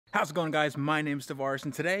How's it going, guys? My name's Tavarish,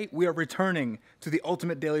 and today we are returning to the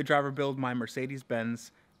ultimate daily driver build, my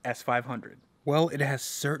Mercedes-Benz S500. Well, it has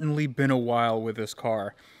certainly been a while with this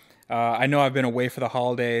car. I know I've been away for the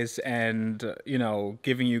holidays and,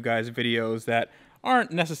 giving you guys videos that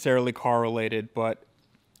aren't necessarily car related, but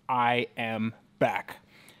I am back.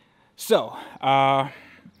 So, a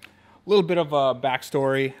little bit of a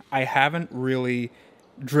backstory. I haven't really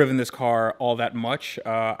driven this car all that much.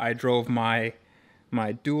 I drove my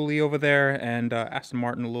dually over there and Aston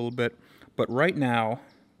Martin a little bit, but right now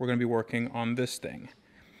we're going to be working on this thing.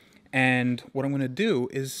 And what I'm going to do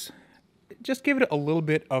is just give it a little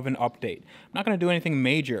bit of an update. I'm not going to do anything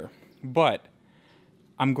major, but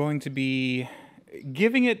I'm going to be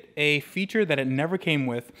giving it a feature that it never came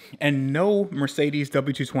with and no Mercedes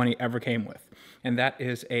W220 ever came with, and that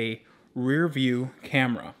is a rear view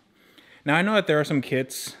camera. Now, I know that there are some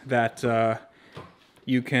kits that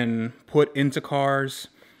you can put into cars,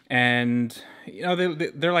 and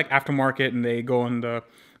they're like aftermarket and they go in the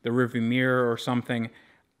rearview mirror or something.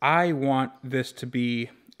 I want this to be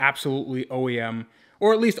absolutely OEM,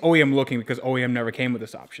 or at least OEM looking, because OEM never came with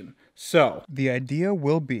this option. So the idea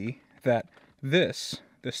will be that the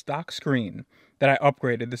stock screen that I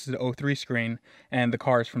upgraded, this is the 03 screen and the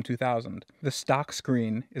car is from 2000. The stock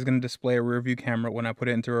screen is going to display a rear view camera when I put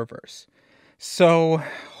it into reverse. So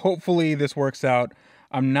hopefully this works out.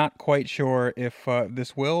 I'm not quite sure if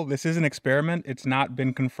this will. This is an experiment. It's not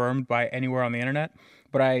been confirmed by anywhere on the internet,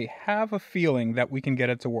 but I have a feeling that we can get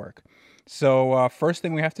it to work. So first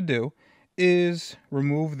thing we have to do is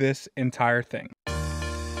remove this entire thing.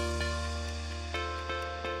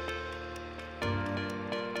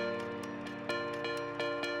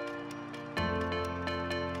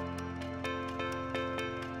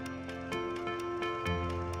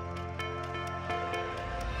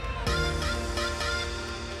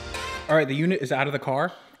 All right, the unit is out of the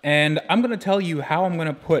car, and I'm going to tell you how I'm going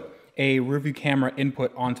to put a rear view camera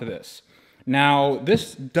input onto this. Now,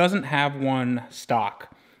 this doesn't have one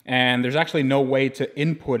stock, and there's actually no way to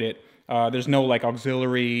input it. There's no like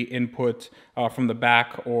auxiliary input from the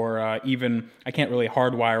back, or even I can't really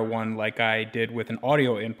hardwire one like I did with an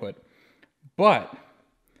audio input. But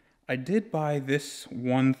I did buy this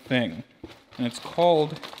one thing, and it's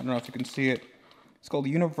called, I don't know if you can see it, it's called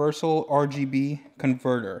Universal RGB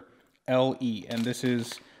Converter. LE, and this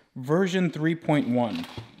is version 3.1,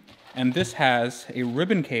 and this has a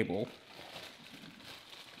ribbon cable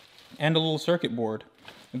and a little circuit board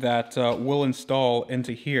that will install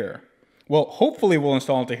into here. Well, hopefully will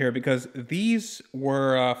install into here, because these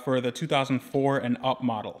were for the 2004 and up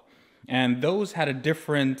model, and those had a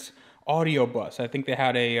different audio bus. I think they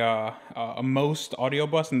had a most audio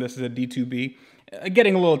bus, and this is a D2B.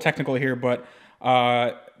 Getting a little technical here, but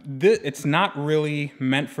it's not really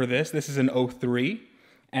meant for this. This is an 03,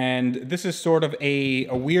 and this is sort of a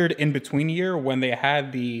weird in-between year when they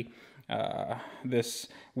had the this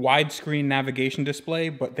widescreen navigation display,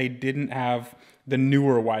 but they didn't have the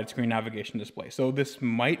newer widescreen navigation display. So this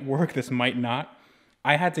might work, this might not.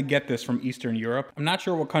 I had to get this from Eastern Europe. I'm not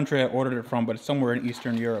sure what country I ordered it from, but it's somewhere in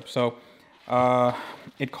Eastern Europe. So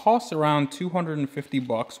it costs around 250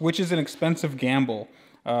 bucks, which is an expensive gamble.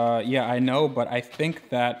 Yeah, I know, but I think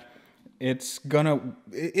that it's gonna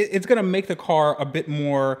make the car a bit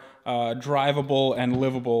more drivable and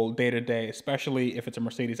livable day to day, especially if it's a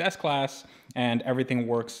Mercedes S-Class and everything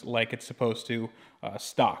works like it's supposed to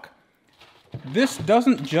stock. This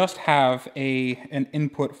doesn't just have an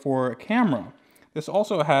input for a camera. This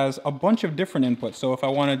also has a bunch of different inputs. So if I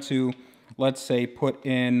wanted to, let's say, put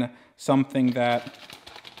in something that,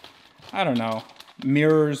 I don't know,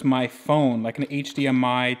 mirrors my phone, like an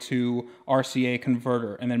HDMI to RCA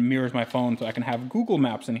converter, and then mirrors my phone so I can have Google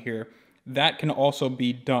Maps in here, that can also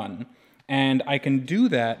be done. And I can do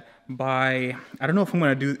that by, I don't know if I'm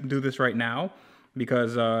going to do this right now,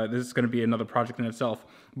 because this is going to be another project in itself,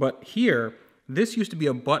 but here, this used to be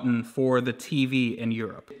a button for the TV in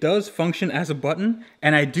Europe. It does function as a button,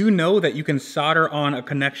 and I do know that you can solder on a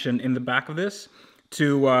connection in the back of this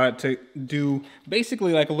to do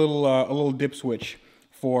basically like a little dip switch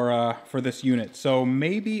for this unit. So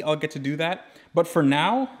maybe I'll get to do that. But for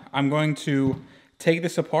now, I'm going to take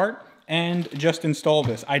this apart and just install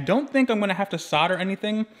this. I don't think I'm going to have to solder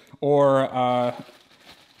anything or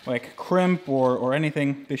like crimp or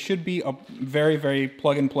anything. This should be a very, very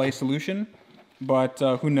plug-and-play solution. But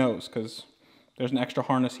who knows? Because there's an extra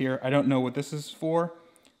harness here. I don't know what this is for.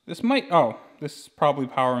 This might, oh, this is probably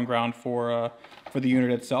power and ground for the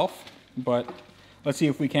unit itself, but let's see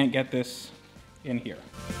if we can't get this in here.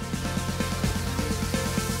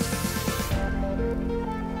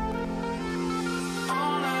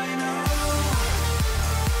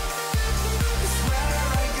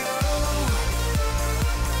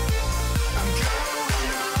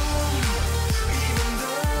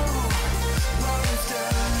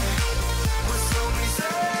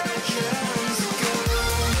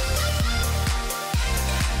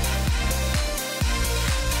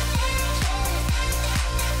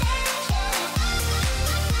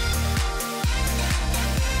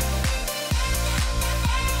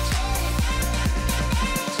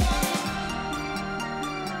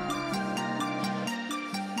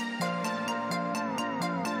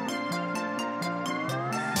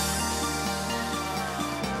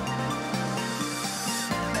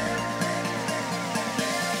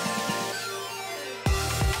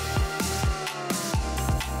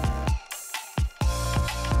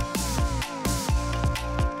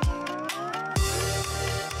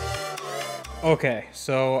 Okay,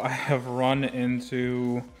 so I have run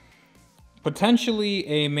into potentially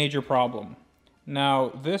a major problem. Now,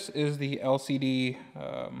 this is the LCD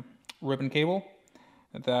ribbon cable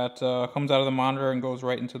that comes out of the monitor and goes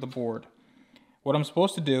right into the board. What I'm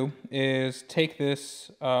supposed to do is take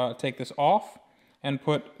this off and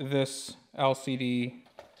put this LCD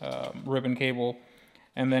ribbon cable,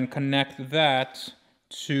 and then connect that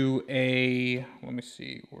to a, let me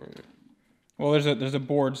see where. Well, there's a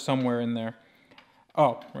board somewhere in there.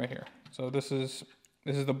 Oh, right here. So this is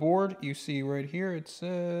the board. You see right here. It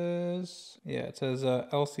says, yeah, it says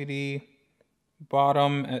LCD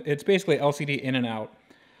bottom. It's basically LCD in and out.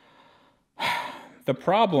 The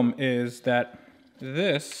problem is that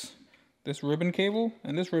this ribbon cable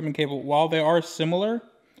and this ribbon cable, while they are similar,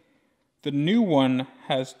 the new one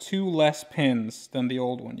has 2 less pins than the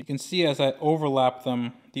old one. You can see as I overlap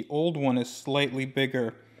them, the old one is slightly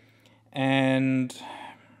bigger. And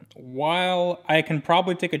while I can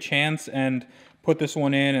probably take a chance and put this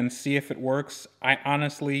one in and see if it works, I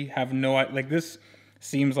honestly have no idea. Like, this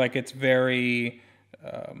seems like it's very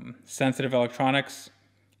sensitive electronics,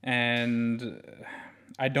 and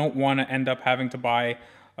I don't want to end up having to buy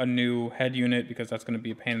a new head unit because that's going to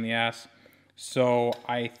be a pain in the ass. So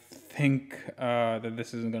I think that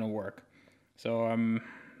this isn't going to work. So I'm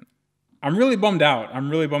really bummed out. I'm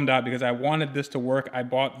really bummed out because I wanted this to work. I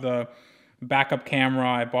bought the backup camera.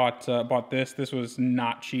 I bought this. This was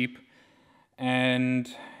not cheap, and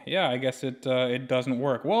yeah, I guess it doesn't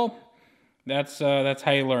work. Well, that's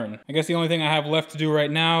how you learn. I guess the only thing I have left to do right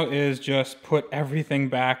now is just put everything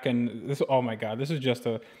back. And this, oh my god, this is just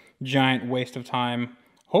a giant waste of time.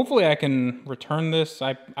 Hopefully, I can return this.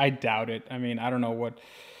 I doubt it. I mean, I don't know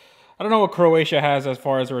what Croatia has as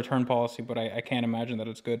far as a return policy, but I can't imagine that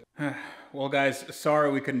it's good. Well, guys, sorry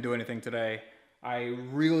we couldn't do anything today. I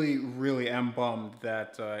really, really am bummed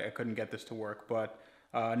that I couldn't get this to work, but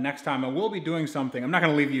next time I will be doing something. I'm not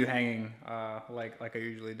going to leave you hanging like I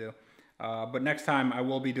usually do, but next time I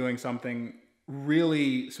will be doing something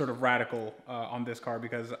really sort of radical on this car,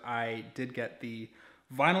 because I did get the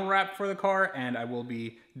vinyl wrap for the car, and I will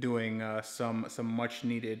be doing some much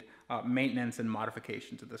needed maintenance and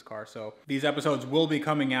modification to this car. So these episodes will be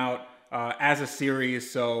coming out as a series.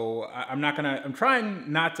 So I'm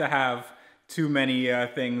trying not to have too many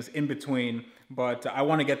things in between, but I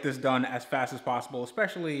want to get this done as fast as possible,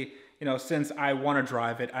 especially, you know, since I want to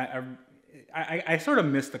drive it. I sort of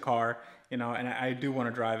miss the car, you know, and I do want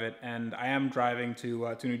to drive it, and I am driving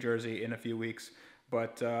to New Jersey in a few weeks,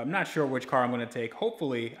 but I'm not sure which car I'm going to take.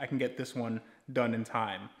 Hopefully I can get this one done in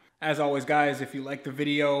time. As always, guys, if you like the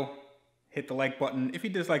video, hit the like button. If you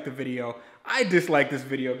dislike the video, I dislike this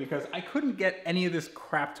video because I couldn't get any of this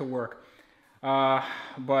crap to work. Yeah,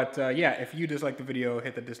 if you dislike the video,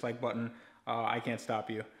 hit the dislike button. I can't stop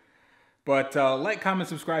you. But like, comment,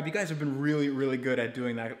 subscribe. You guys have been really, really good at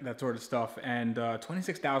doing that sort of stuff. And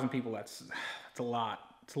 26,000 people, that's a lot.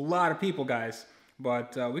 It's a lot of people, guys.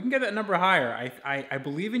 But we can get that number higher. I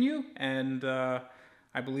believe in you, and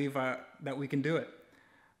I believe that we can do it.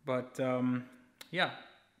 But yeah,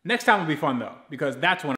 next time will be fun, though, because that's when